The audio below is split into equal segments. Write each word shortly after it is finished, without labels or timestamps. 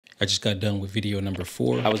I just got done with video number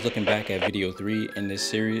 4. I was looking back at video 3 in this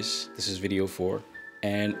series. This is video 4.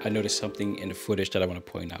 And I noticed something in the footage that I want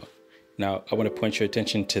to point out. Now, I want to point your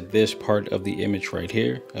attention to this part of the image right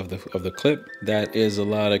here, of the clip. That is a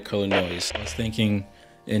lot of color noise. I was thinking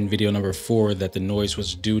in video number 4 that the noise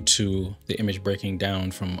was due to the image breaking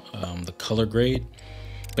down from the color grade.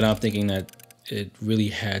 But I'm thinking that it really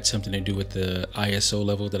had something to do with the ISO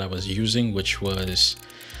level that I was using, which was,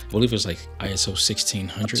 I believe it was like ISO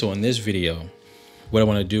 1600. So in this video, what I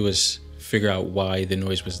want to do is figure out why the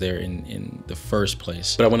noise was there in the first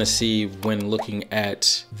place. But I want to see, when looking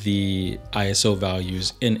at the ISO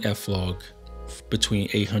values in F-Log between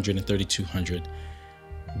 800 and 3200,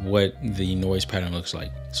 what the noise pattern looks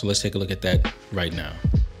like. So let's take a look at that right now.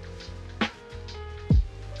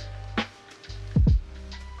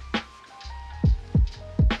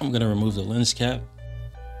 I'm gonna remove the lens cap.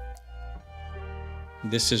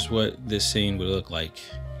 This is what this scene would look like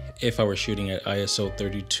if I were shooting at ISO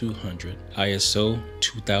 3200, ISO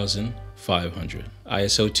 2500,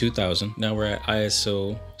 ISO 2000. Now we're at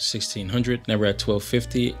ISO 1600. Now we're at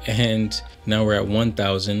 1250, and now we're at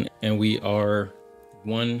 1000, and we are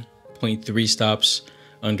 1.3 stops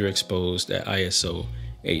underexposed at ISO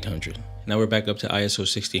 800. Now we're back up to ISO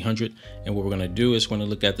 1600, and what we're gonna do is we're gonna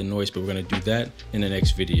look at the noise, but we're gonna do that in the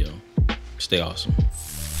next video. Stay awesome.